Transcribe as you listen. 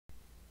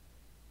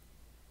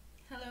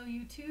Hello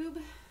YouTube,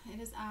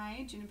 it is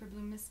I, Juniper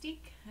Bloom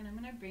Mystique, and I'm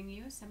going to bring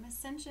you some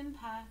Ascension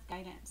Path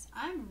guidance.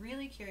 I'm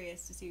really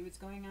curious to see what's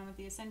going on with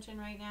the Ascension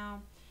right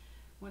now,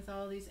 with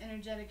all these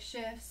energetic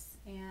shifts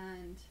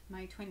and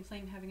my twin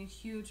flame having a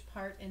huge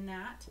part in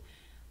that,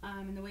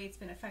 and the way it's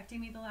been affecting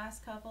me the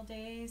last couple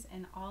days,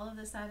 and all of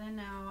a sudden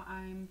now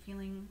I'm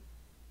feeling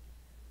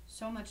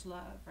so much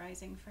love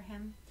rising for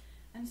him.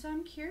 And so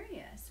I'm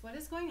curious, what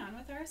is going on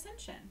with our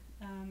Ascension?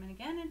 And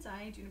again, it's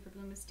I, Juniper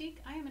Bloom Mystique.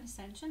 I am an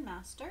Ascension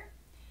Master,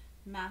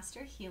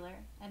 Master Healer,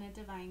 and a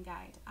Divine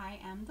Guide. I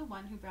am the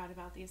one who brought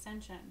about the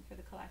Ascension for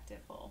the collective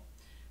whole,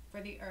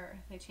 for the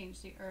Earth. I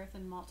changed the Earth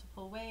in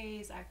multiple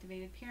ways,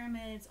 activated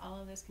pyramids.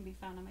 All of this can be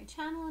found on my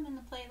channel and in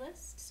the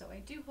playlist. So I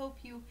do hope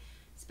you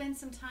spend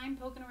some time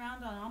poking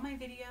around on all my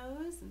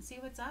videos and see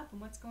what's up and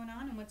what's going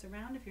on and what's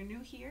around if you're new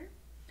here.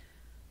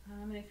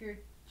 And if you're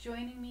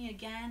joining me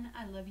again,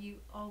 I love you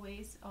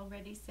always,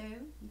 already so,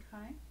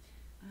 okay?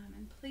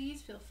 And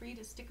please feel free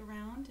to stick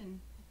around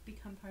and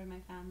become part of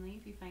my family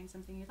if you find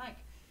something you like.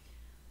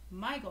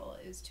 My goal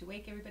is to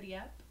wake everybody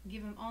up,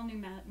 give them all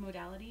new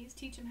modalities,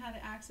 teach them how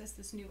to access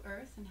this new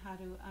earth and how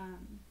to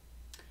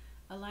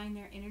align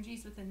their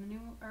energies within the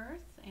new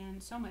earth,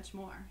 and so much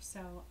more.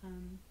 So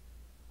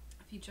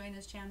if you join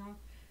this channel,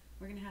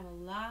 we're going to have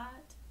a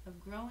lot of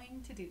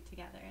growing to do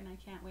together, and I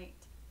can't wait.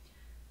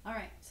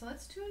 Alright, so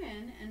let's tune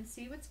in and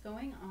see what's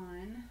going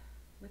on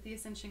with the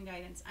Ascension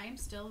guidance. I am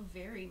still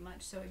very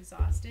much so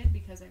exhausted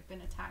because I've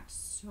been attacked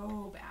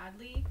so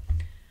badly.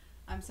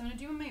 So I'm going to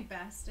do my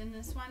best in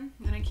this one.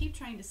 And I keep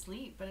trying to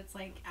sleep, but it's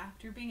like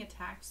after being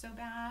attacked so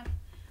bad,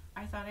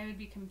 I thought I would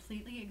be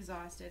completely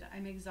exhausted.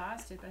 I'm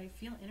exhausted, but I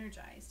feel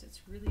energized.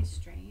 It's really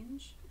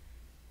strange.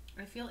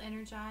 I feel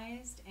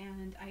energized,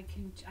 and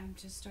I'm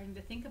just starting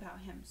to think about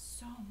him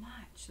so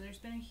much. There's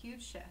been a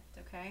huge shift,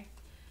 okay?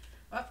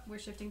 Oh, we're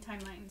shifting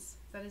timelines.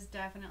 That is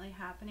definitely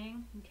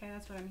happening. Okay,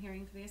 that's what I'm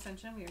hearing for the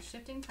Ascension. We are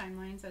shifting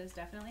timelines. That is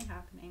definitely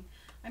happening.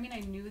 I mean,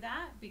 I knew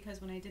that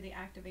because when I did the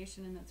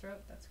activation in the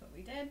throat, that's what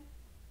we did.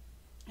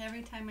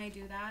 Every time I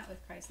do that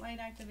with Christ Light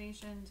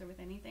activations or with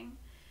anything,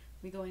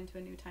 we go into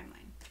a new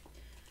timeline.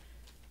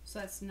 So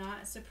that's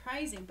not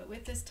surprising. But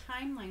with this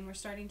timeline, we're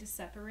starting to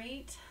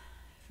separate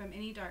from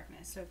any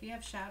darkness. So if you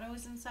have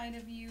shadows inside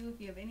of you, if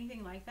you have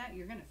anything like that,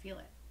 you're going to feel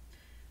it.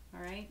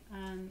 All right,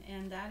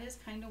 and that is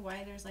kind of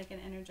why there's like an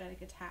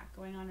energetic attack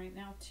going on right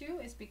now too,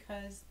 is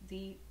because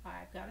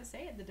I've got to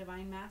say it, the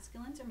divine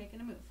masculines are making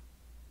a move.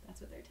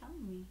 That's what they're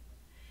telling me.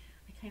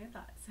 I kind of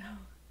thought so.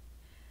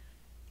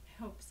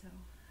 I hope so.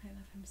 I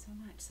love him so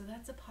much. So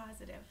that's a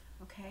positive,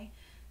 okay?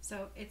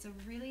 So it's a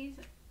really,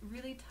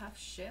 really tough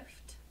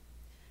shift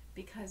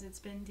because it's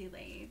been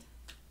delayed.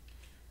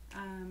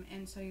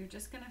 And so you're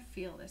just going to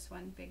feel this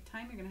one big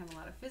time. You're going to have a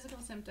lot of physical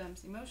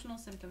symptoms, emotional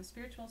symptoms,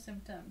 spiritual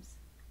symptoms.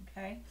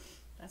 Okay,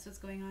 that's what's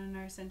going on in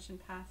our Ascension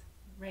path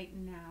right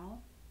now.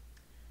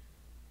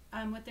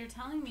 What they're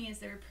telling me is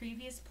there are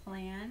previous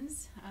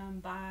plans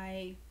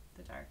by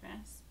the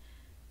darkness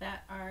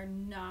that are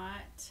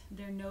not,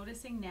 they're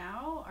noticing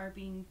now are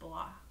being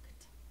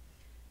blocked.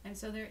 And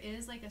so there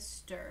is like a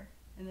stir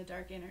in the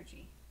dark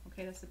energy.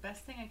 Okay, that's the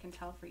best thing I can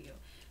tell for you.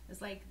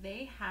 It's like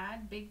they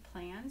had big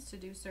plans to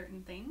do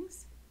certain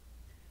things,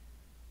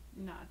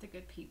 not the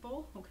good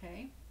people,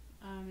 okay?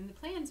 And the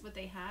plans, what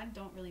they had,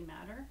 don't really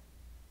matter.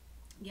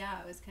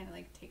 Yeah, it was kind of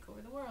like take over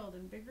the world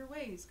in bigger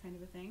ways kind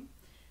of a thing.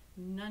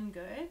 None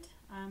good,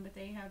 but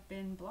they have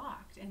been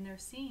blocked, and they're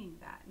seeing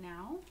that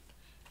now,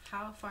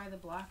 how far the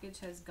blockage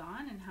has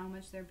gone and how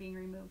much they're being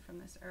removed from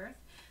this earth.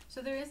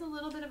 So there is a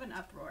little bit of an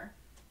uproar.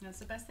 That's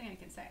the best thing I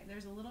can say.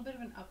 There's a little bit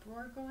of an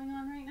uproar going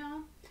on right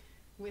now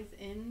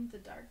within the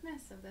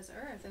darkness of this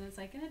earth, and it's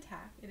like an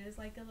attack. It is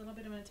like a little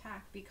bit of an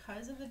attack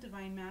because of the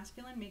divine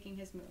masculine making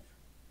his move.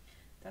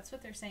 That's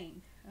what they're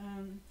saying.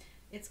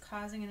 It's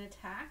causing an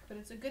attack, but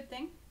it's a good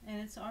thing,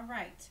 and it's all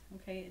right.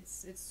 Okay,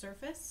 it's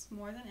surface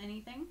more than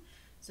anything.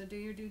 So do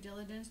your due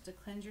diligence to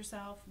cleanse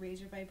yourself,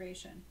 raise your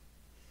vibration.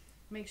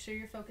 Make sure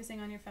you're focusing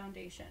on your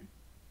foundation.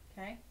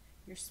 Okay,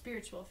 your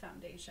spiritual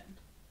foundation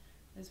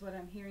is what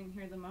I'm hearing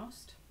here the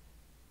most.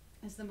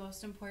 Is the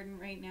most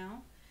important right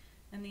now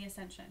in the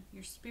Ascension.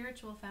 Your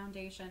spiritual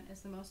foundation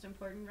is the most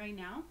important right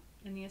now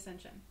in the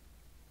Ascension.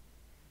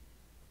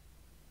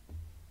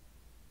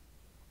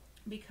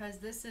 Because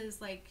this is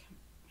like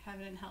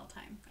heaven and hell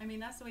time. I mean,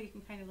 that's the way you can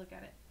kind of look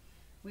at it.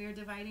 We are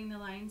dividing the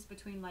lines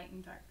between light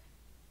and dark.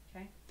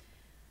 Okay?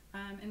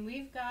 And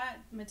we've got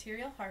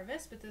material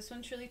harvest, but this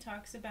one truly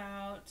talks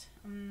about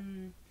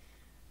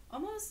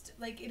almost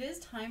like it is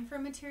time for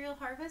material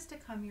harvest to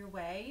come your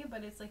way,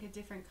 but it's like a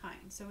different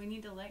kind. So we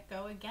need to let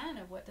go again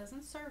of what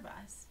doesn't serve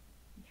us.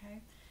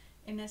 Okay?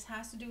 And this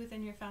has to do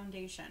within your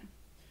foundation.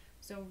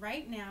 So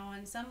right now,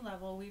 on some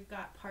level, we've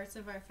got parts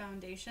of our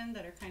foundation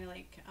that are kind of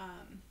like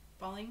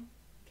falling.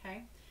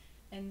 Okay?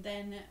 And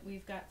then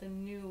we've got the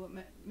new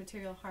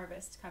material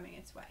harvest coming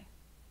its way.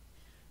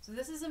 So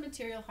this is a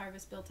material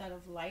harvest built out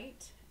of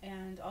light,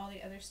 and all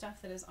the other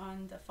stuff that is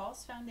on the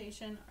false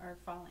foundation are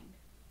falling.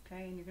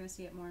 Okay, and you're going to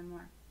see it more and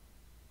more.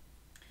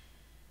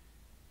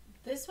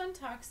 This one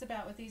talks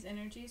about with these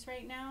energies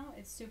right now,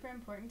 it's super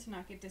important to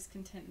not get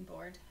discontent and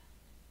bored.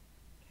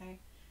 Okay?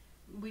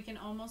 We can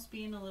almost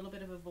be in a little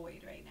bit of a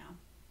void right now.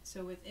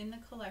 So within the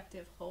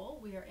collective whole,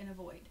 we are in a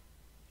void.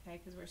 Okay?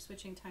 Because we're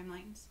switching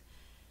timelines.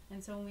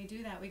 And so when we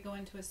do that, we go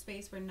into a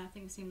space where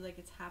nothing seems like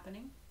it's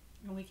happening,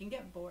 and we can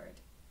get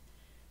bored.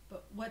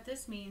 But what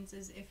this means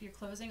is if you're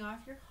closing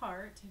off your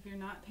heart, if you're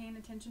not paying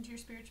attention to your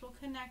spiritual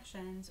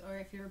connections, or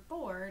if you're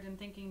bored and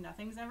thinking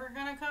nothing's ever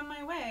going to come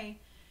my way,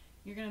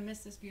 you're going to miss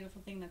this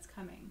beautiful thing that's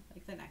coming,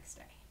 like the next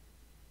day.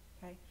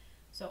 Okay?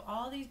 So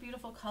all these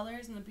beautiful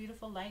colors and the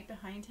beautiful light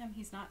behind him,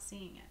 he's not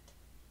seeing it.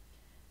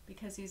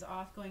 Because he's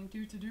off going,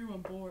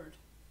 I'm bored.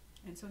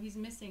 And so he's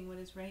missing what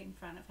is right in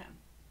front of him.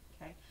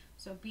 Okay?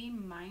 So be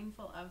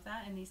mindful of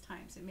that in these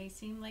times. It may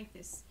seem like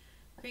this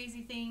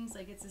crazy things,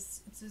 like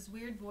it's this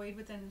weird void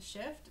within the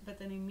shift, but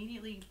then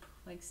immediately,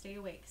 like, stay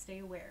awake, stay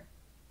aware.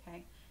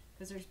 Okay?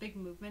 Because there's big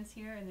movements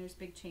here and there's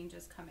big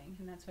changes coming,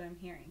 and that's what I'm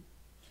hearing.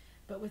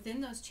 But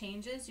within those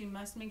changes, you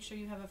must make sure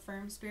you have a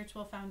firm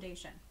spiritual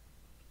foundation.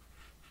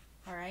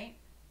 All right?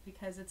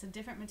 Because it's a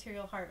different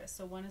material harvest.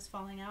 So one is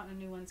falling out and a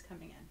new one's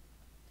coming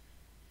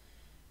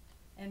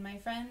in. And my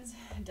friends,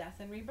 death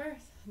and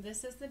rebirth.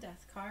 This is the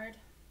death card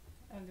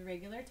of the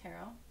regular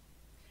tarot.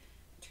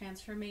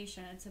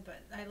 Transformation.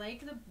 I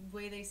like the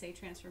way they say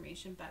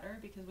transformation better,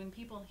 because when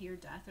people hear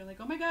death, they're like,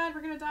 oh my God,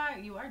 we're going to die.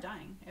 You are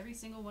dying. Every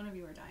single one of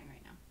you are dying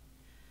right now.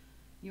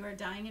 You are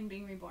dying and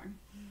being reborn.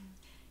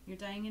 You're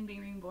dying and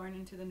being reborn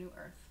into the new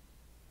earth.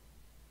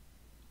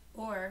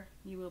 Or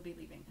you will be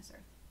leaving this earth.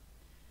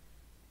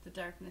 The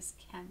darkness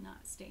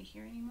cannot stay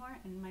here anymore,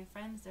 and my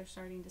friends, they're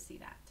starting to see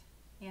that.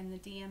 And the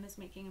DM is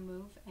making a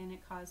move, and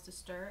it caused a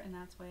stir, and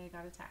that's why I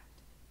got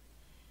attacked.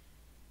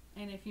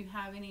 And if you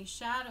have any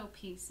shadow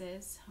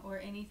pieces or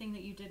anything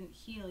that you didn't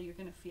heal, you're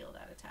going to feel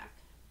that attack.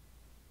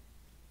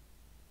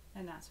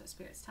 And that's what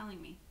Spirit's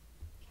telling me.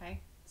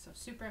 Okay? So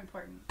super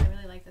important. I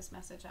really like this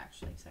message,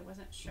 actually, because I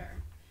wasn't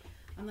sure.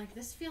 I'm like,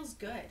 this feels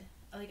good.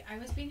 Like, I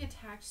was being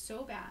attacked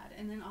so bad,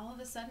 and then all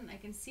of a sudden I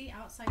can see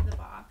outside the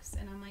box,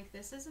 and I'm like,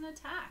 this is an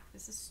attack.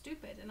 This is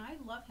stupid, and I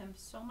love him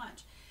so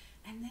much.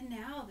 And then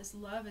now this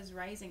love is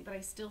rising, but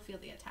I still feel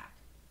the attack.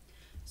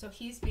 So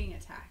he's being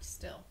attacked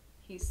still.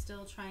 He's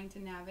still trying to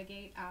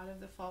navigate out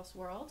of the false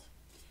world,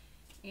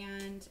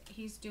 and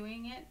he's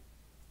doing it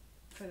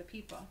for the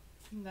people.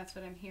 And that's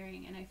what I'm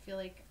hearing, and I feel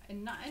like,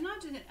 and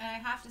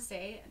I have to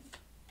say,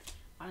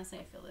 honestly,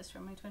 I feel this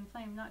from my twin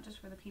flame, not just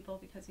for the people,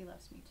 because he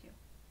loves me too.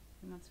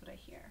 And that's what I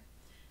hear.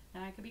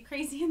 And I could be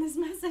crazy in this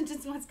message.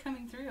 It's what's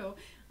coming through.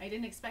 I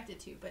didn't expect it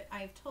to, but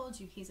I've told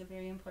you he's a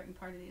very important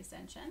part of the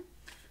ascension.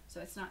 So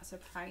it's not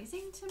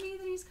surprising to me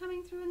that he's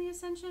coming through in the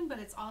ascension, but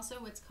it's also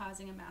what's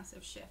causing a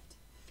massive shift.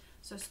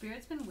 So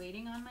Spirit's been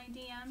waiting on my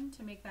DM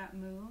to make that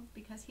move,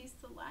 because he's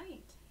the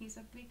light. He's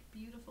a big,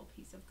 beautiful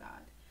piece of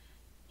God.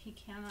 He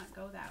cannot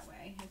go that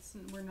way.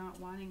 We're not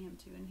wanting him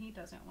to, and he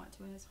doesn't want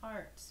to in his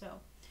heart.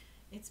 So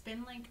it's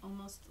been like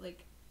almost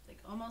like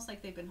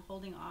they've been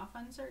holding off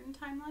on certain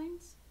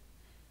timelines,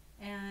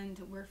 and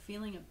we're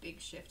feeling a big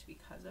shift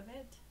because of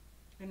it,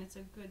 and it's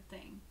a good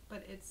thing,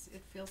 but it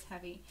feels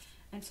heavy.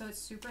 And so it's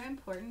super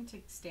important to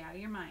stay out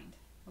of your mind.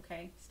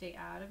 Okay, stay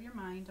out of your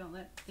mind. Don't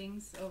let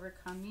things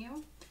overcome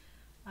you.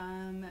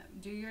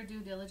 Do your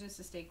due diligence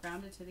to stay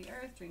grounded to the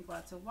earth. Drink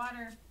lots of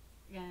water,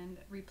 and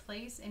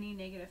replace any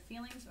negative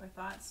feelings or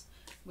thoughts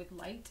with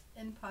light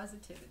and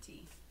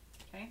positivity.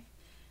 Okay.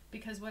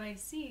 Because what I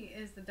see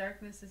is the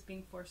darkness is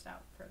being forced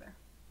out further.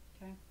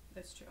 Okay?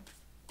 That's true.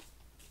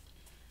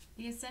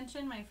 The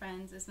ascension, my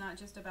friends, is not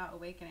just about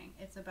awakening.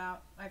 It's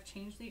about, I've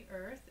changed the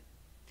earth.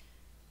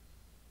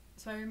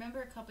 So I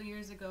remember a couple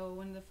years ago,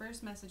 one of the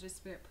first messages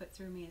Spirit put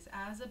through me is,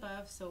 as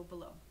above, so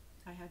below.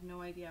 I had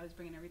no idea I was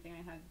bringing everything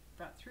I had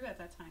brought through at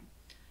that time.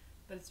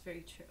 But it's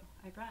very true.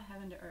 I brought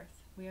heaven to earth.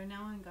 We are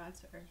now on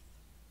God's earth.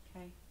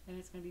 Okay? And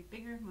it's going to be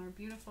bigger, more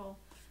beautiful,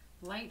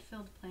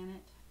 light-filled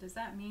planet. Does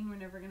that mean we're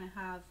never going to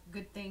have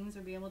good things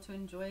or be able to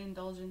enjoy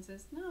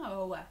indulgences?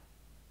 No.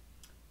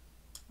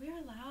 We are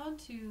allowed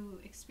to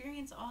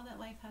experience all that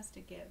life has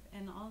to give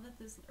and all that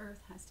this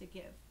earth has to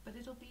give. But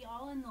it'll be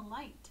all in the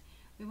light.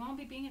 We won't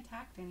be being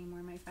attacked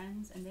anymore, my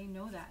friends, and they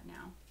know that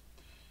now.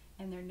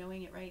 And they're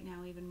knowing it right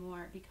now even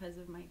more because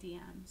of my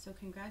DM. So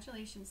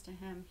congratulations to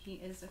him. He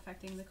is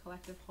affecting the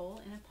collective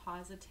whole in a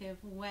positive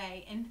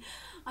way. And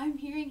I'm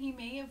hearing he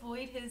may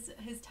avoid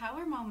his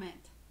tower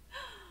moment.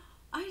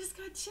 I just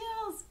got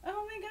chills.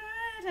 Oh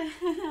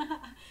my God.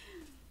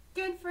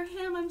 Good for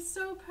him. I'm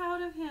so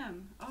proud of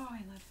him. Oh,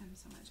 I love him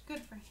so much.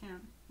 Good for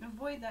him.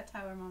 Avoid that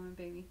tower moment,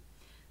 baby.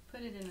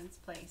 Put it in its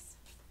place.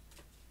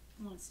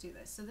 Let's do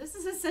this. So this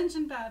is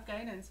Ascension Path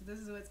Guidance. This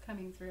is what's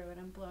coming through, and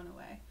I'm blown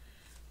away.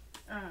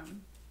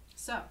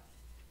 So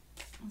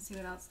let's see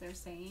what else they're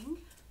saying.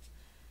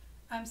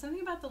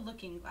 Something about the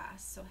looking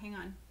glass. So hang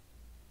on.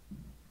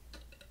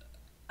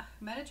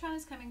 Metatron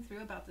is coming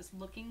through about this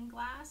looking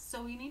glass.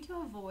 So we need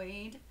to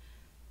avoid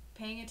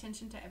paying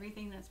attention to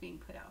everything that's being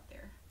put out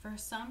there. For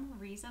some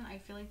reason, I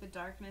feel like the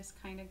darkness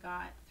kind of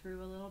got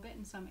through a little bit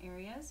in some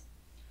areas.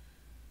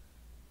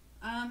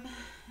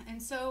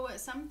 And so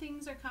some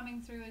things are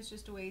coming through as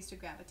just ways to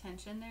grab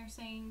attention. They're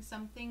saying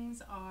some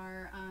things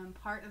are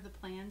part of the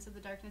plans of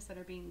the darkness that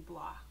are being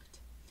blocked.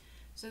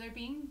 So they're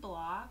being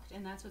blocked,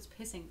 and that's what's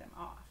pissing them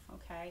off,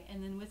 okay?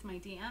 And then with my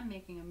DM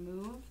making a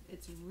move,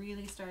 it's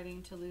really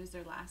starting to lose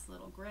their last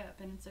little grip,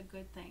 and it's a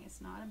good thing. It's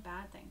not a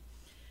bad thing.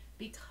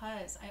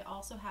 Because I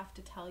also have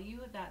to tell you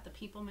that the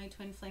people my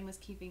twin flame was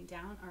keeping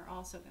down are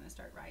also going to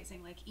start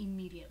rising, like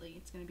immediately.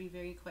 It's going to be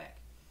very quick.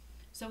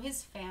 So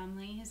his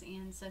family, his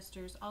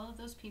ancestors, all of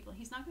those people,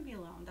 he's not going to be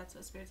alone. That's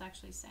what Spirit's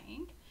actually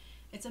saying.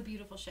 It's a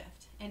beautiful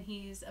shift, and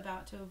he's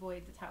about to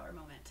avoid the tower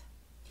moment.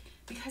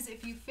 Because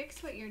if you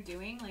fix what you're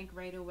doing like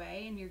right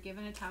away and you're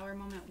given a tower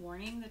moment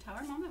warning, the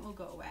tower moment will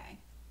go away.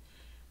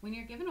 When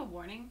you're given a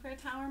warning for a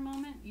tower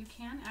moment, you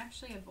can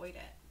actually avoid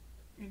it.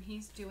 And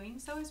he's doing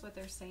so is what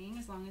they're saying,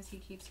 as long as he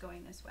keeps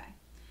going this way.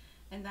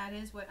 And that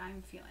is what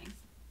I'm feeling.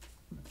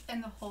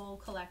 And the whole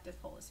collective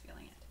whole is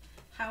feeling it.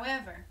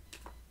 However,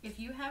 if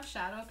you have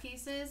shadow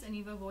pieces and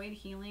you've avoided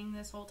healing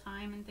this whole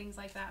time and things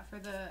like that for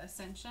the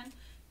ascension,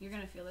 you're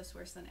going to feel this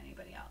worse than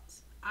anybody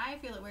else. I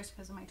feel it worse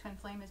because of my twin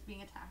flame is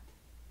being attacked.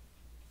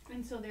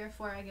 And so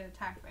therefore I get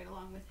attacked right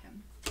along with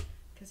him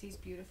because he's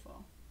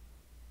beautiful.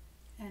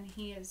 And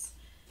he is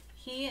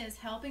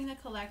helping the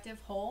collective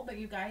whole, but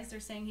you guys are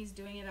saying he's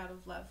doing it out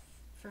of love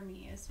for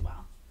me as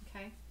well.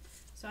 Okay?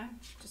 So I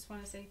just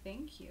want to say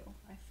thank you.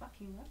 I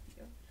fucking love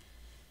you.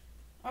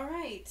 All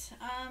right.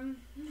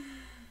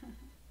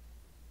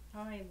 Oh,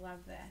 I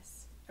love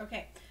this.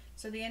 Okay.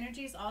 So the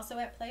energy is also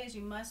at play as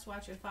you must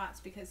watch your thoughts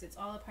because it's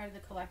all a part of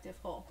the collective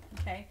whole.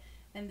 Okay?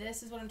 And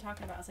this is what I'm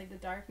talking about. It's like the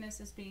darkness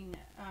is being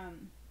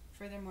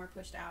furthermore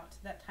pushed out.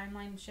 That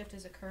timeline shift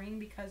is occurring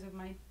because of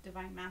my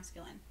divine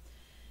masculine.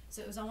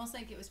 So it was almost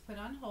like it was put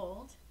on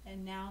hold,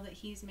 and now that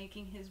he's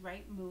making his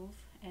right move,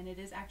 and it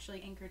is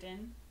actually anchored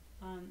in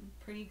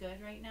pretty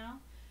good right now,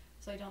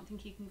 so I don't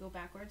think he can go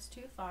backwards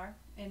too far,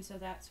 and so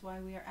that's why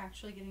we are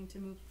actually getting to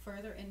move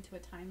further into a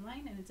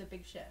timeline, and it's a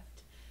big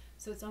shift.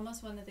 So it's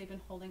almost one that they've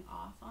been holding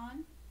off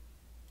on.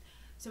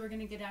 So we're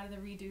going to get out of the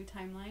redo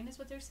timeline is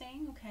what they're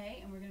saying, okay,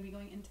 and we're going to be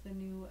going into the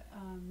new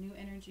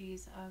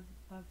energies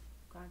of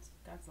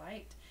God's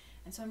light.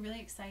 And so I'm really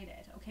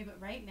excited. Okay, but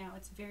right now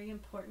it's very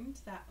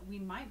important that we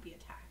might be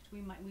attacked.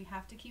 We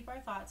have to keep our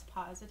thoughts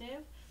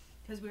positive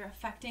because we're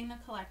affecting the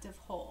collective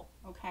whole,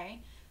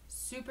 okay?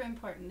 Super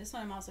important. This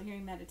one I'm also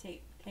hearing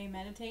meditate. Okay,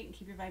 meditate and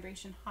keep your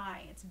vibration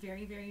high. It's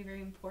very, very,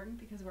 very important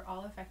because we're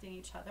all affecting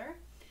each other.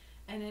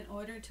 And in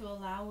order to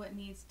allow what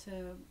needs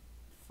to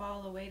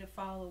fall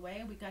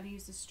away, we got to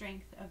use the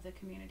strength of the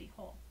community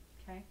whole,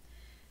 okay?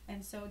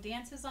 And so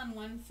dances on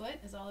one foot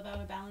is all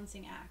about a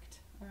balancing act.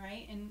 All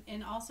right,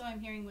 and also I'm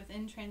hearing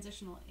within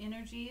transitional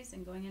energies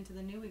and going into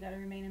the new, we got to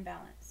remain in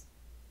balance.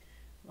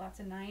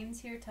 Lots of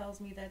nines here tells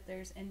me that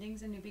there's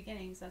endings and new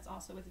beginnings. That's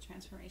also with the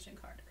transformation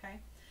card, okay?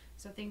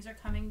 So things are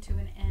coming to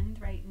an end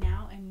right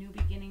now and new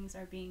beginnings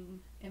are being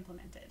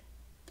implemented.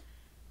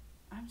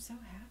 I'm so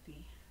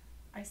happy.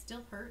 I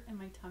still hurt in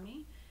my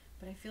tummy,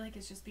 but I feel like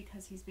it's just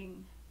because he's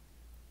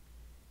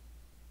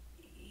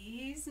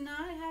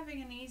not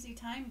having an easy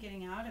time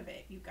getting out of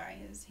it, you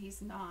guys.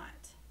 He's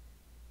not.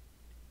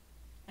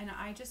 And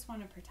I just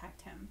want to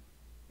protect him.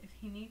 If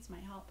he needs my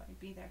help, I'd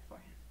be there for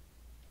him.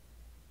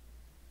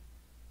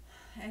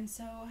 And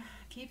so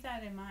keep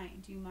that in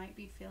mind. You might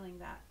be feeling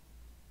that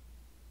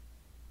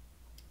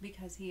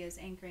because he is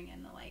anchoring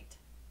in the light.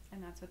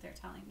 And that's what they're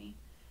telling me.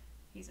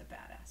 He's a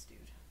badass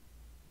dude.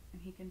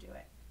 And he can do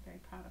it. I'm very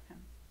proud of him.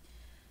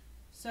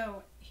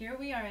 So here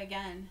we are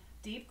again.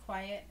 Deep,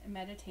 quiet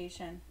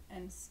meditation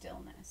and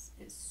stillness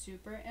is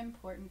super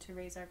important to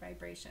raise our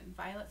vibration.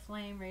 Violet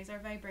flame, raise our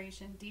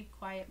vibration. Deep,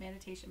 quiet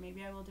meditation.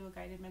 Maybe I will do a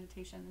guided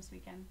meditation this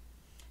weekend.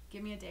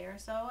 Give me a day or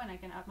so and I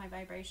can up my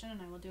vibration and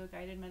I will do a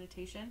guided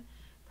meditation.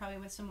 Probably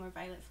with some more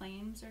violet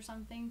flames or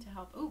something to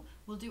help. Ooh,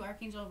 we'll do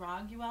Archangel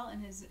Raguel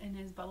in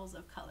his bubbles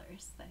of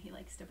colors that he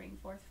likes to bring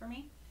forth for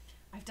me.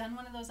 I've done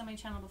one of those on my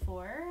channel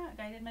before, a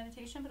guided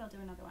meditation, but I'll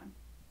do another one.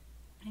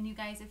 And you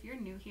guys, if you're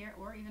new here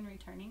or even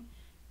returning,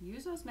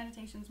 use those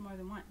meditations more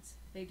than once.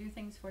 They do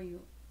things for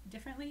you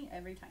differently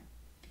every time.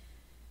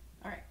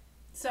 All right,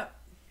 so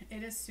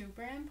it is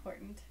super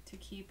important to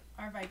keep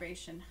our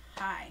vibration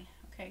high,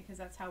 okay, because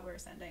that's how we're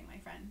ascending, my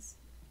friends.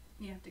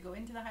 You have to go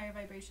into the higher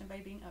vibration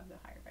by being of the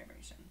higher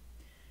vibration.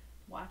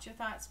 Watch your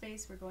thought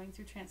space. We're going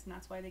through trance, and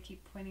that's why they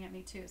keep pointing at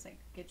me too. It's like,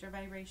 get your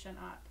vibration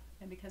up,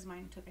 and because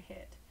mine took a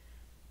hit.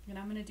 And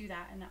I'm going to do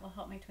that, and that will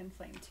help my twin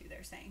flame too,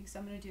 they're saying. So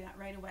I'm going to do that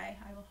right away.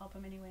 I will help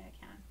him any way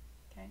I can,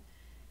 okay?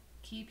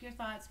 Keep your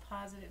thoughts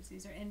positive.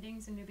 These are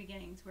endings and new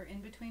beginnings. We're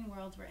in between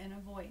worlds. We're in a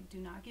void. Do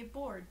not get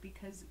bored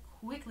because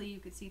quickly you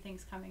could see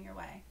things coming your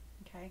way,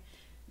 okay?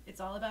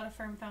 It's all about a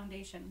firm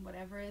foundation.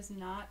 Whatever is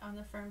not on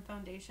the firm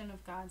foundation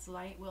of God's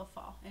light will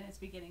fall, and it's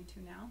beginning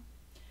to now.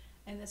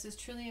 And this is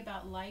truly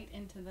about light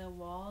into the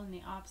wall and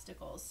the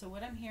obstacles. So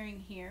what I'm hearing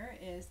here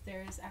is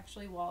there's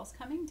actually walls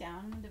coming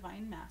down in the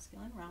divine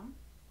masculine realm,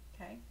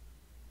 okay?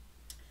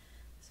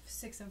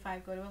 6 and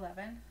 5 go to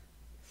 11.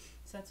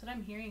 So that's what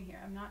I'm hearing here.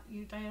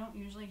 I don't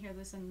usually hear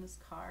this in this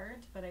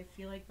card, but I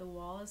feel like the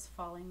wall is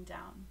falling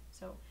down.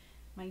 So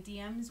my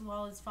DM's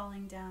wall is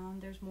falling down.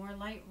 There's more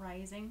light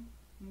rising,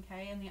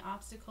 okay? And the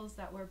obstacles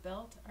that were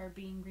built are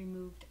being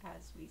removed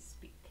as we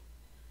speak.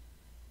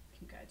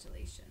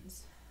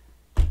 Congratulations.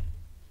 I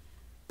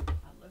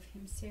love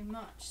him so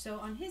much. So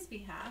on his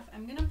behalf,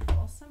 I'm going to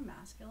pull some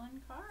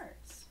masculine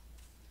cards.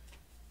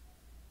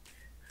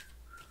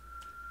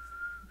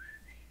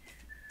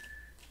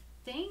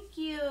 Thank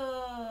you.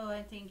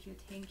 Thank you.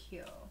 Thank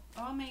you.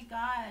 Oh my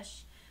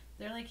gosh.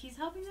 They're like, he's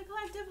helping the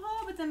collective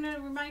whole, but then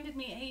it reminded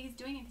me, hey, he's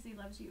doing it because he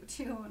loves you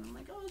too. And I'm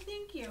like, oh,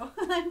 thank you.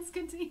 That's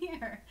good to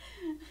hear.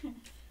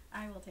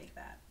 I will take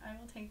that. I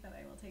will take that.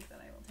 I will take that.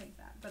 I will take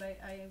that. But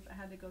I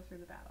had to go through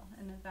the battle.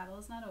 And the battle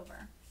is not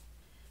over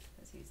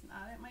because he's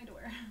not at my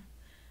door.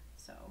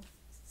 So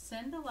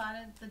send a lot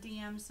of the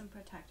DMs some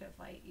protective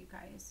light, you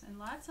guys. And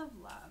lots of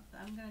love.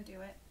 I'm going to do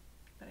it.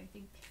 But I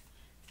think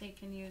they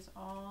can use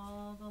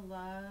all the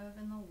love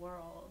in the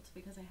world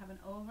because I have an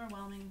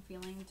overwhelming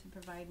feeling to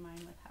provide mine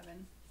with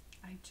heaven.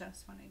 I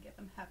just want to give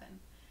them heaven.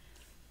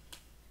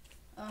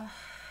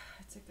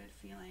 It's a good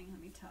feeling, let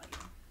me tell you.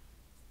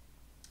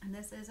 And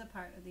this is a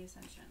part of the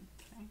ascension,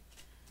 okay?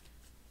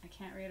 I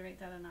can't reiterate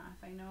that enough.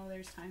 I know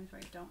there's times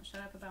where I don't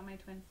shut up about my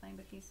twin flame,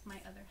 but he's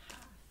my other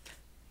half.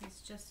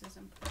 He's just as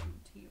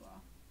important to you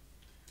all.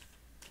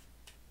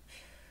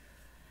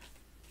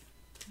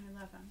 I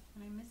love him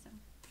and I miss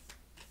him.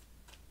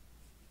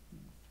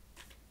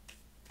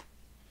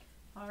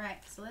 All right,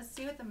 so let's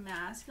see what the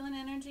masculine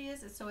energy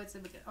is. So it's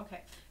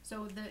okay.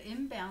 So the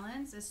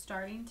imbalance is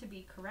starting to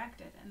be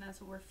corrected, and that's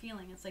what we're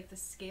feeling. It's like the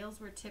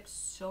scales were tipped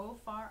so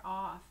far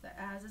off that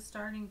as it's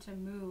starting to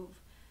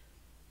move,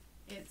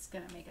 it's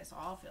gonna make us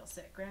all feel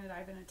sick. Granted,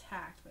 I've been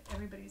attacked, but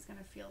everybody's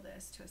gonna feel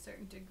this to a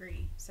certain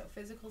degree. So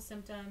physical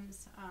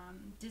symptoms,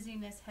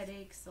 dizziness,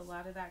 headaches, a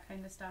lot of that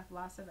kind of stuff,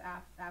 loss of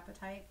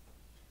appetite.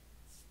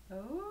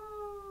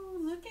 Oh,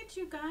 look at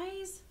you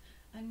guys.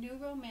 A new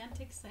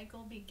romantic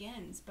cycle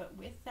begins, but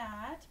with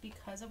that,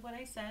 because of what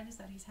I said, is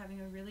that he's having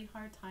a really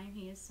hard time.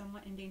 He is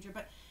somewhat in danger,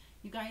 but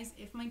you guys,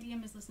 if my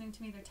DM is listening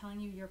to me, they're telling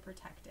you you're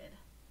protected.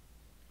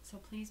 So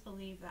please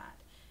believe that.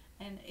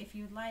 And if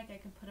you'd like, I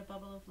can put a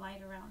bubble of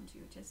light around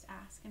you. Just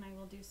ask and I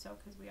will do so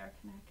because we are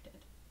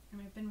connected.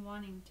 And I've been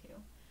wanting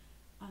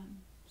to.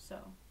 So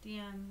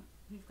DM,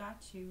 we've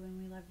got you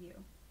and we love you.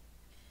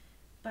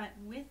 But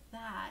with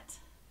that,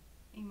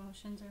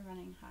 emotions are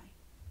running high.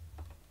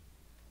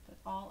 But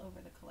all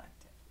over the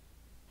collective.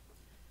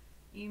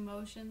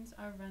 Emotions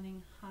are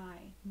running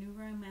high. New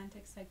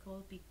romantic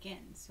cycle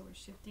begins. So we're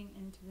shifting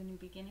into the new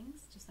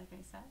beginnings, just like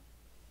I said.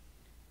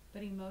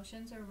 But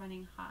emotions are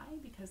running high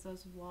because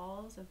those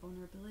walls of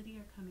vulnerability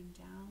are coming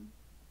down.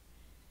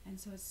 And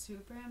so it's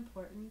super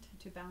important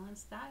to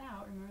balance that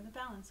out. Remember the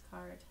balance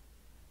card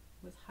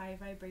with high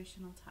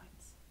vibrational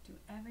tides. Do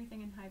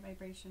everything in high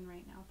vibration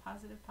right now.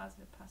 Positive,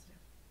 positive,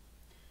 positive.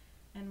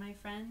 And my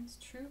friends,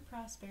 true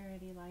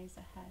prosperity lies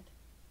ahead.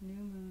 New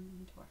moon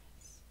in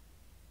Taurus.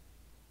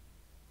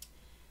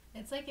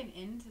 It's like an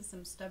end to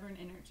some stubborn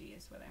energy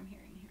is what I'm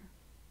hearing here.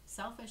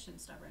 Selfish and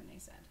stubborn, they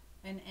said.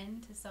 An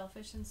end to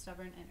selfish and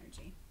stubborn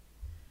energy.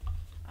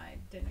 I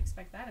didn't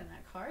expect that in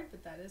that card,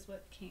 but that is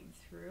what came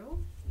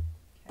through.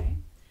 Okay.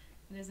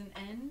 It is an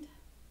end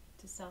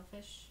to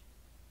selfish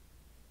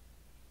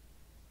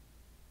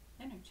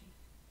energy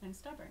and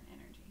stubborn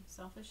energy.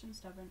 Selfish and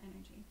stubborn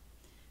energy.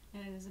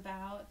 And it is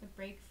about the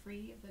break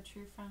free of the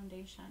true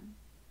foundation.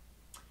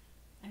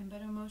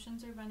 But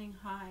emotions are running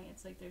high.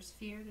 It's like there's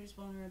fear, there's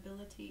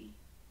vulnerability.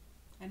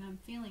 And I'm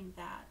feeling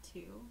that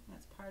too.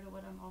 That's part of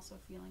what I'm also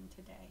feeling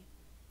today.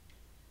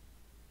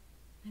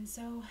 And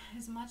so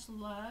as much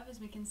love as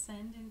we can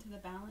send into the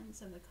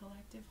balance of the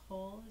collective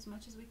whole, as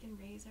much as we can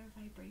raise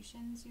our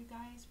vibrations, you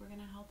guys, we're going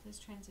to help this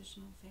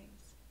transitional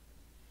phase.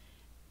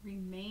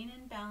 Remain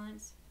in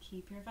balance.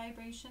 Keep your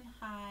vibration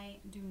high.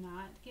 Do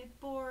not get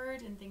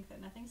bored and think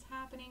that nothing's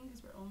happening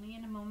because we're only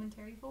in a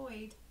momentary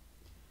void.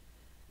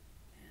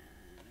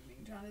 And I'm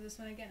being drawn to this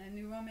one again. A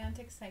new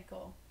romantic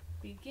cycle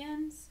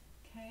begins.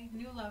 Okay,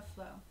 new love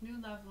flow,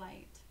 new love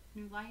light,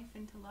 new life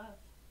into love.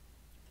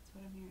 That's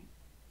what I'm hearing.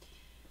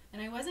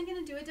 And I wasn't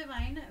going to do a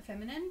divine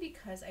feminine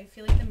because I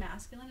feel like the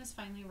masculine is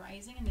finally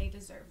rising and they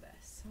deserve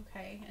this,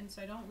 okay? And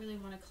so I don't really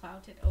want to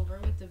clout it over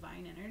with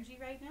divine energy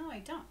right now. I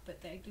don't,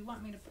 but they do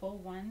want me to pull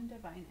one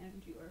divine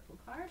energy oracle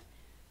card.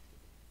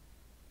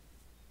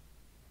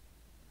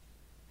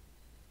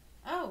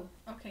 Oh,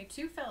 okay,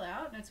 2 fell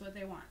out. That's what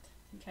they want,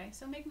 okay?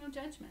 So make no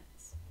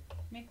judgments.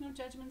 Make no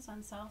judgments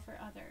on self or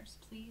others,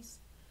 please.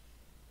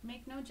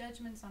 Make no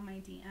judgments on my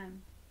DM.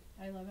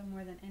 I love him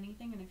more than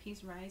anything, and if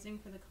he's rising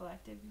for the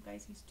collective, you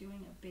guys, he's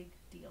doing a big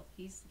deal.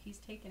 He's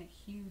taken a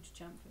huge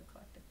jump for the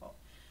collective whole.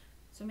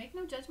 So make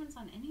no judgments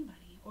on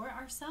anybody or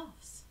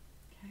ourselves,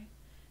 okay?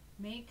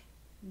 Make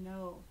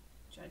no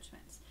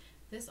judgments.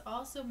 This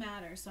also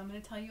matters, so I'm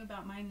going to tell you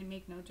about mine to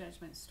make no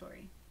judgment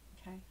story,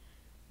 okay?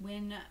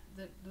 When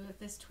with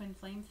this twin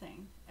flame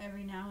thing,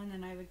 every now and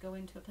then I would go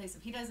into a place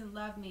of, he doesn't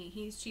love me,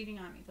 he's cheating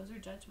on me. Those are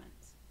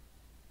judgments.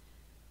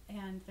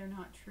 and they're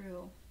not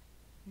true.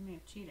 He may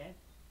have cheated,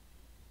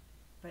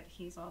 but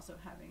he's also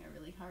having a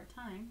really hard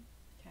time,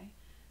 okay?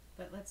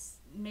 But let's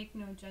make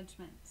no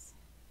judgments.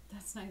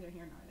 That's neither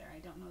here nor there. I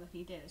don't know that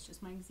he did. It's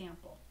just my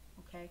example,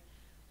 okay?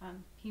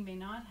 He may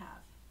not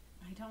have.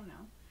 I don't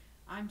know.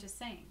 I'm just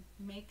saying,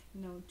 make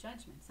no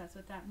judgments. That's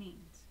what that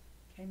means.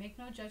 Okay, make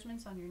no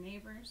judgments on your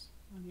neighbors,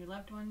 on your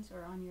loved ones,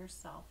 or on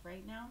yourself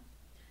right now.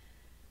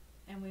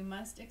 And we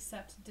must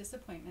accept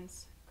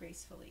disappointments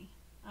gracefully.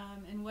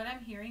 And what I'm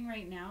hearing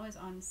right now is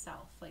on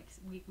self. Like,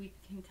 we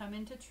can come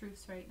into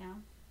truths right now.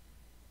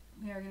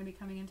 We are going to be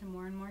coming into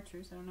more and more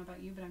truths. I don't know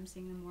about you, but I'm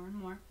seeing them more and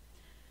more.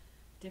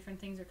 Different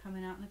things are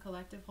coming out in the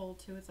collective whole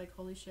too. It's like,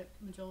 holy shit,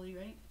 majoli,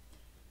 right?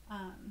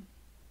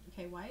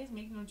 Okay, why is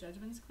make no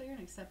judgments clear and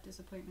accept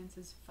disappointments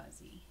is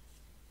fuzzy?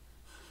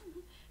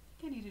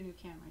 I think I need a new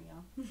camera,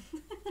 y'all.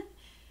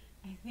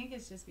 I think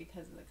it's just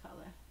because of the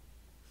color.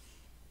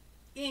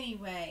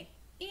 Anyway,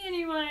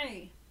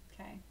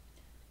 okay.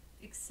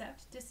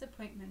 Accept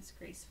disappointments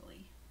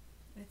gracefully.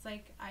 It's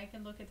like, I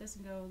can look at this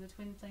and go, the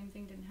twin flame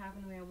thing didn't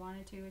happen the way I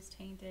wanted to, it's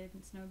tainted,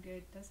 it's no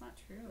good. That's not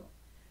true.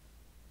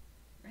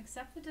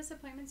 Accept the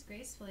disappointments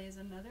gracefully is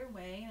another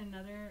way,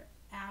 another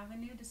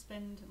avenue to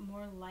spend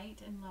more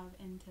light and love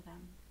into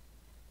them.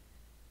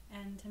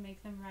 And to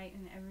make them right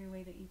in every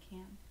way that you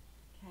can.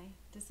 Okay?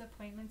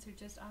 Disappointments are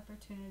just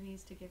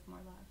opportunities to give more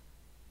love.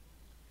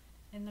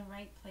 In the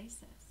right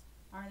places.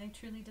 Are they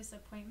truly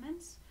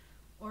disappointments?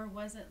 Or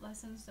was it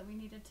lessons that we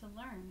needed to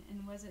learn?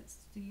 And was it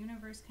the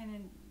universe kind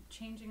of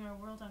changing our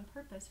world on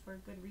purpose for a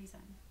good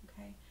reason?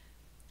 Okay?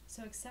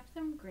 So accept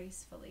them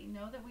gracefully.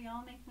 Know that we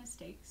all make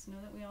mistakes.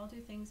 Know that we all do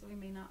things that we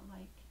may not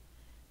like.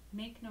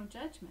 Make no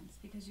judgments,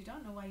 because you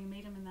don't know why you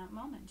made them in that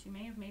moment. You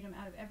may have made them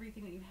out of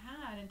everything that you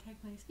had, and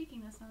technically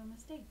speaking, that's not a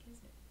mistake, is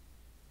it?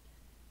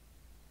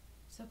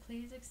 So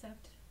please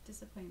accept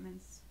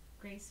disappointments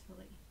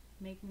gracefully.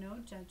 Make no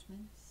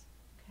judgments,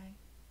 okay?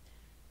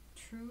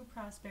 True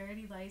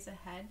prosperity lies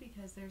ahead,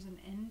 because there's an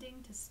ending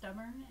to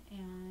stubborn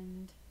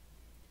and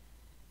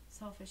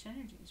selfish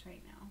energies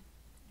right now,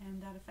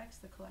 and that affects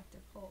the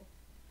collective whole.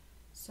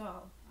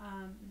 So,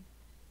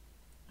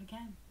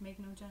 again, make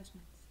no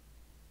judgments,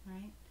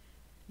 right?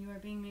 You are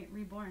being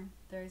reborn.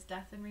 There is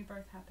death and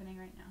rebirth happening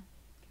right now,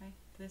 okay?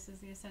 This is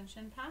the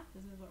ascension path.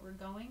 This is what we're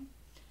going.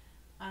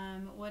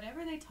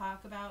 Whatever they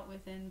talk about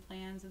within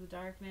plans of the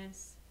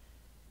darkness,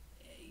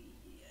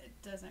 it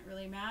doesn't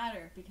really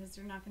matter, because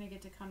they're not going to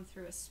get to come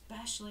through,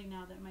 especially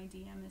now that my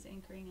DM is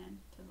anchoring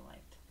into the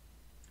light.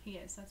 He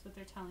is. That's what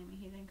they're telling me.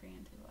 He's anchoring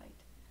into the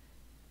light.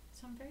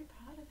 So I'm very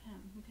proud of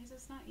him, because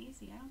it's not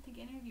easy. I don't think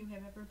any of you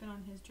have ever been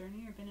on his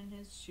journey or been in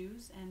his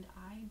shoes, and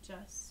I'm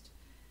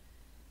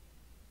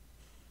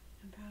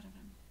proud of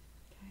him,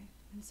 okay?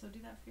 And so do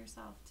that for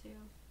yourself too.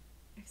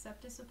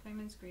 Accept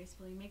disappointments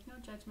gracefully. Make no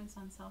judgments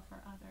on self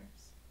or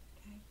others,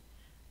 okay?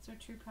 That's where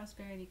true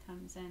prosperity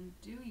comes in.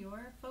 Do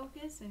your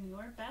focus and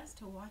your best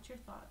to watch your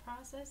thought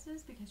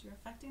processes, because you're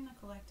affecting the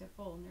collective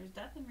whole, and there's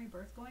death and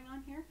rebirth going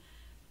on here.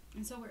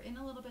 And so we're in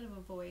a little bit of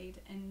a void,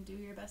 and do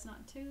your best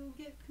not to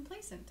get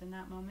complacent in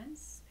that moment.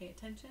 Pay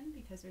attention,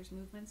 because there's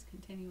movements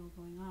continual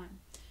going on.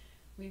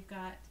 We've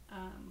got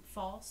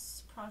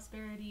false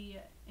prosperity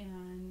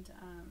and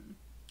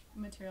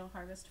material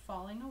harvest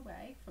falling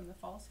away from the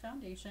false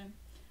foundation,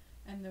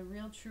 and the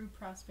real true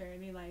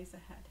prosperity lies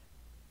ahead.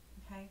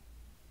 Okay?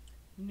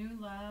 New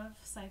love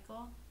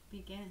cycle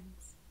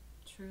begins.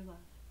 True love.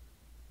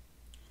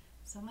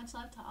 So much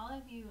love to all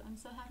of you. I'm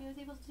so happy I was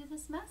able to do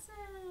this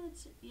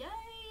message. Yay!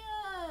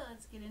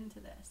 Let's get into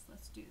this.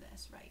 Let's do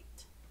this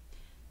right.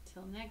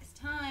 Till next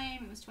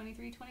time, it was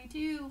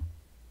 2322.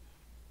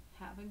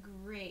 Have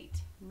a great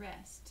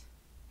rest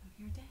of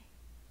your day.